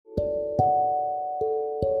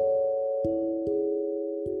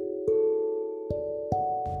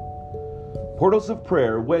Portals of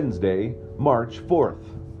Prayer, Wednesday, March 4th.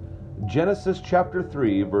 Genesis chapter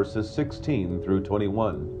 3, verses 16 through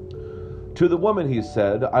 21. To the woman he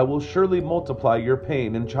said, I will surely multiply your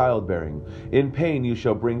pain in childbearing. In pain you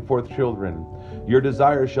shall bring forth children. Your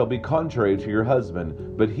desire shall be contrary to your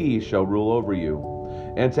husband, but he shall rule over you.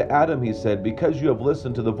 And to Adam he said, because you have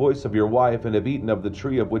listened to the voice of your wife and have eaten of the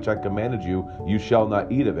tree of which I commanded you, you shall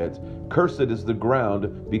not eat of it. Cursed is the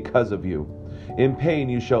ground because of you. In pain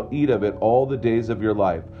you shall eat of it all the days of your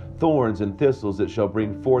life. Thorns and thistles it shall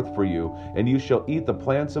bring forth for you, and you shall eat the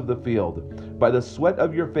plants of the field. By the sweat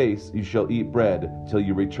of your face you shall eat bread, till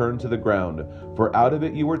you return to the ground. For out of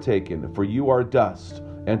it you were taken, for you are dust,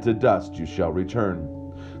 and to dust you shall return.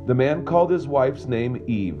 The man called his wife's name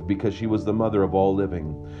Eve, because she was the mother of all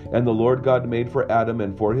living. And the Lord God made for Adam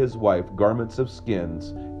and for his wife garments of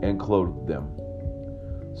skins, and clothed them.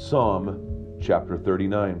 Psalm chapter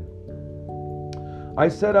 39. I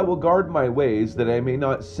said, I will guard my ways, that I may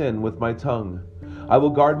not sin with my tongue. I will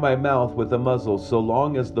guard my mouth with a muzzle, so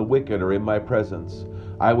long as the wicked are in my presence.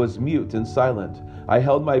 I was mute and silent. I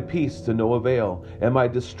held my peace to no avail, and my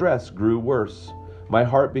distress grew worse. My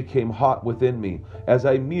heart became hot within me. As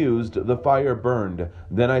I mused, the fire burned.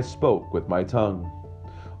 Then I spoke with my tongue.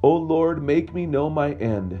 O Lord, make me know my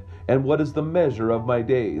end, and what is the measure of my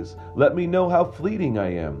days. Let me know how fleeting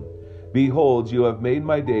I am. Behold, you have made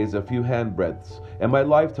my days a few handbreadths, and my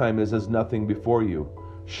lifetime is as nothing before you.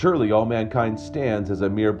 Surely all mankind stands as a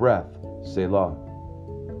mere breath. Selah.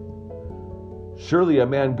 Surely a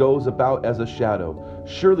man goes about as a shadow.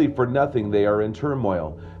 Surely for nothing they are in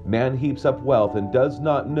turmoil. Man heaps up wealth and does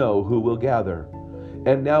not know who will gather.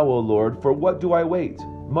 And now, O Lord, for what do I wait?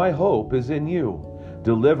 My hope is in you.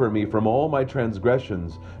 Deliver me from all my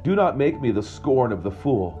transgressions. Do not make me the scorn of the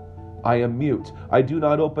fool. I am mute. I do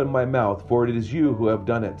not open my mouth, for it is you who have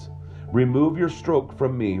done it. Remove your stroke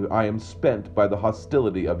from me. I am spent by the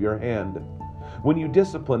hostility of your hand. When you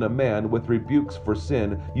discipline a man with rebukes for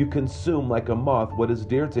sin, you consume like a moth what is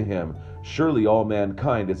dear to him. Surely all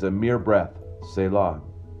mankind is a mere breath. Selah.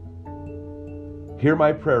 Hear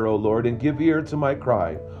my prayer, O Lord, and give ear to my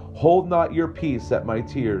cry. Hold not your peace at my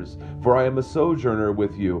tears, for I am a sojourner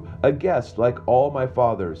with you, a guest like all my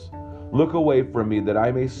fathers. Look away from me, that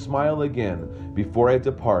I may smile again before I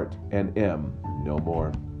depart and am no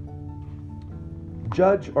more.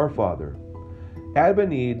 Judge our Father.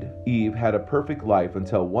 Adam and Eve had a perfect life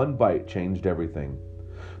until one bite changed everything.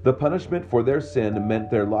 The punishment for their sin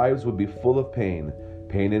meant their lives would be full of pain.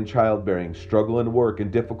 Pain in childbearing, struggle in work,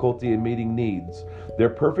 and difficulty in meeting needs. Their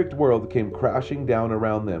perfect world came crashing down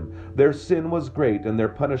around them. Their sin was great, and their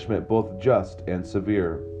punishment both just and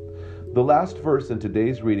severe. The last verse in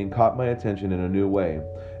today's reading caught my attention in a new way.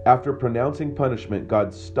 After pronouncing punishment,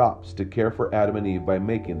 God stops to care for Adam and Eve by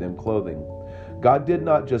making them clothing. God did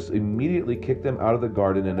not just immediately kick them out of the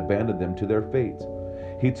garden and abandon them to their fate.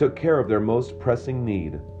 He took care of their most pressing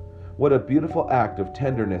need. What a beautiful act of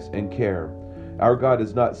tenderness and care. Our God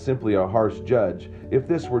is not simply a harsh judge. If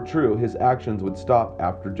this were true, his actions would stop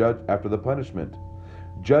after the punishment.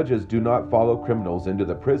 Judges do not follow criminals into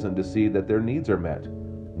the prison to see that their needs are met.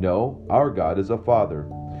 No, our God is a father.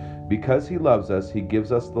 Because he loves us, he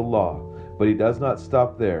gives us the law, but he does not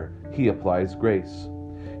stop there. He applies grace.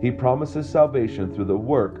 He promises salvation through the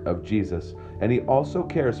work of Jesus, and he also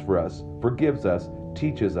cares for us, forgives us,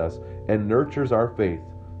 teaches us, and nurtures our faith.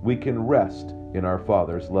 We can rest in our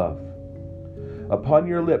Father's love. Upon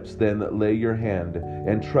your lips then lay your hand,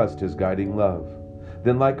 and trust his guiding love.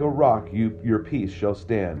 Then like a rock your peace shall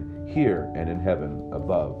stand, here and in heaven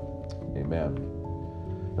above. Amen.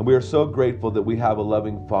 And we are so grateful that we have a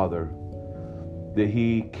loving Father, that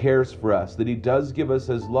he cares for us, that he does give us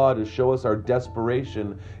his law to show us our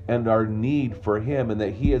desperation and our need for him, and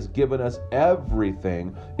that he has given us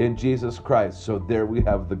everything in Jesus Christ. So there we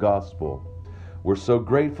have the gospel. We're so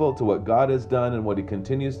grateful to what God has done and what he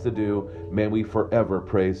continues to do. May we forever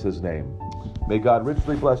praise his name. May God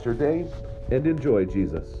richly bless your day, and enjoy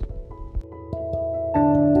Jesus.